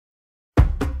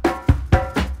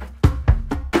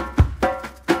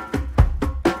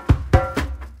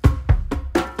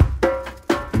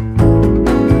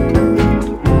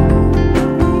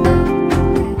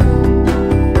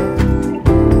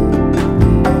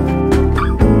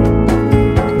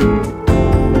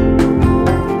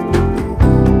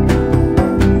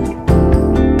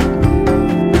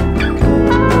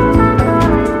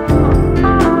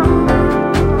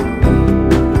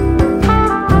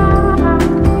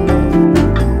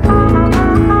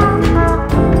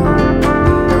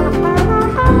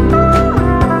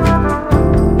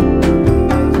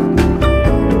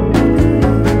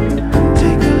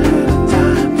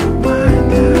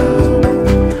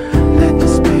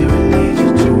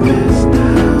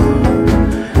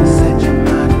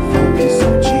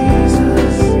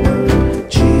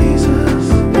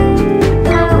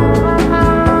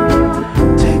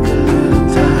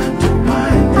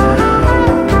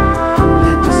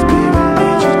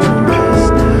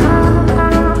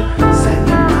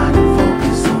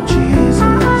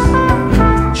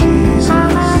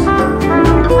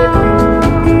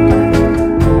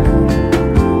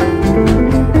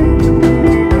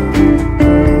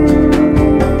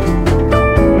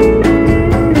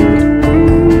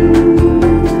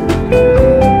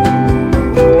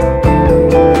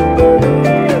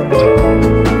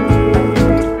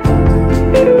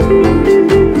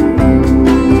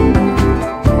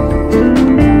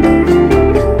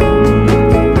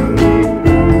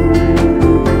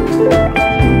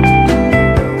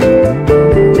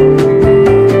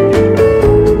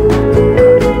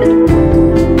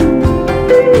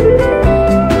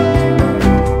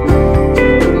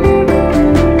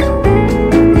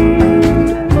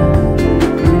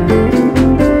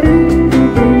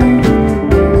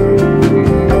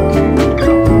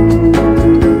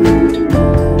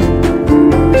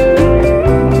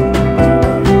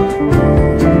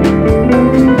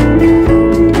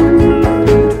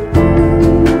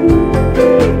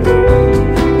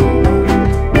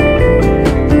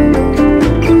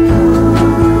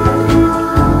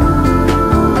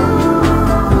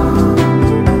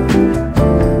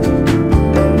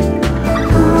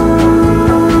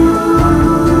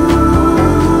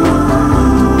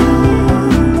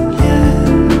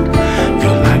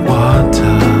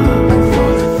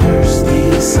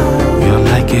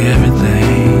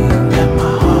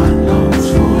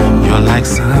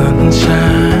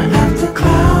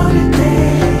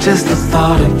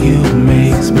thought of you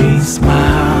makes me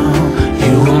smile.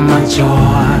 You are my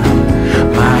joy,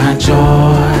 my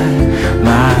joy,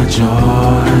 my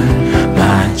joy,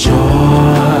 my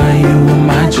joy. You are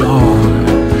my joy,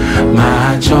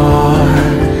 my joy,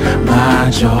 my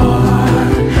joy,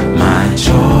 my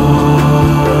joy.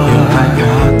 You're like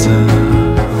water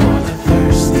for the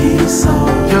thirsty soul.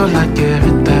 You're like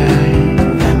everything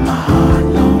that my heart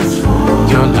longs for.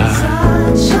 You're like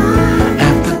sunshine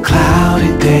after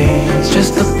cloudy days.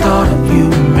 Just the thought of you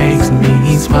makes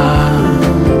me smile.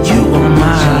 You are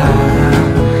my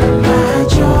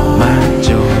joy, my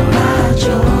joy, my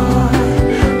joy,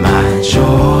 my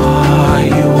joy.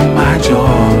 You are my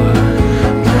joy,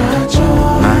 my joy,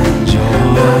 my joy,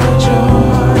 my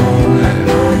joy,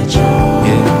 my joy.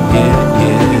 Yeah, yeah,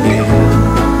 yeah, yeah.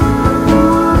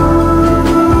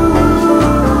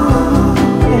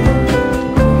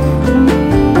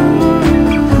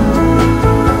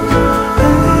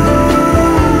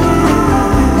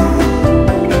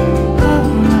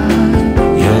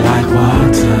 You're like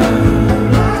water.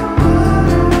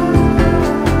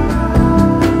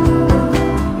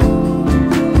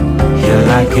 You're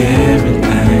like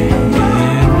everything,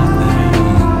 everything.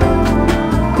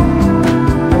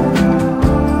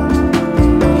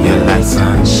 You're like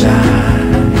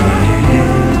sunshine,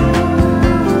 yeah.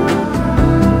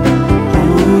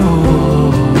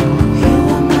 Ooh, you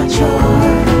are my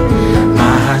joy,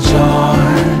 my joy,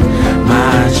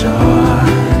 my joy,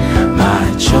 my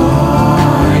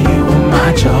joy. You are my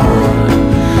joy,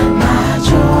 my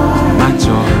joy, my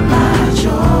joy,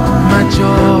 my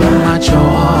joy, my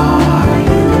joy,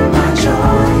 my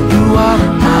joy. You are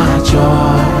my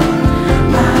joy,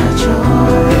 my joy,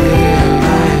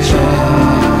 my joy.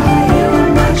 You are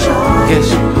my joy. Yes,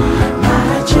 you are my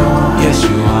joy. Yes,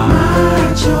 you are my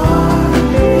joy.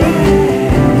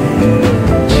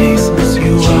 Jesus,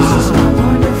 you are. Jesus, my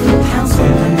wonderful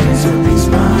counselor, Prince of Peace,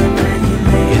 my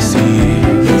regulator. Yes, he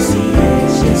is. Yes, he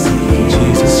is. Yes, he is.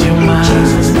 Jesus, you're mine.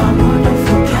 Jesus, my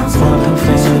wonderful counselor,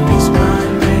 Prince of Peace, my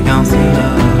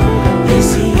regulator. Yes,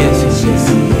 he is. Yes,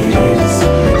 he is.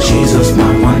 Jesus,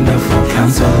 my wonderful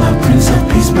counselor, Prince of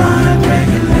Peace, my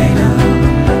regulator.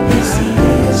 Yes, he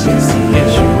is. Yes, he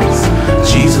is.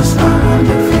 Jesus, my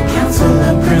wonderful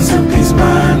counselor, Prince of Peace, my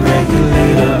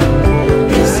regulator.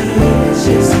 Yes, he is.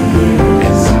 Yes, he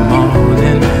is. In the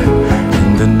morning, in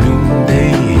the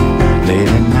noonday, late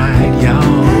at night,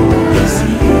 y'all. Yes,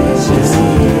 he is. Yes, he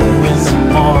is. In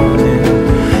the morning,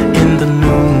 in the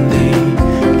noonday,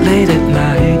 late at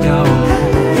night, y'all.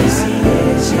 Yes, he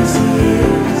is. Yes, he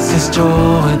is. This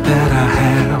joy that I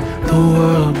have, the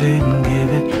world didn't give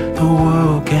it, the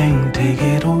world can't take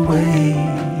it away.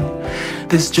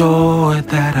 This joy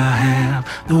that I have,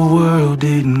 the world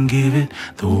didn't give it,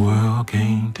 the world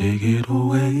can't take it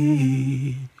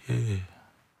away. Yeah.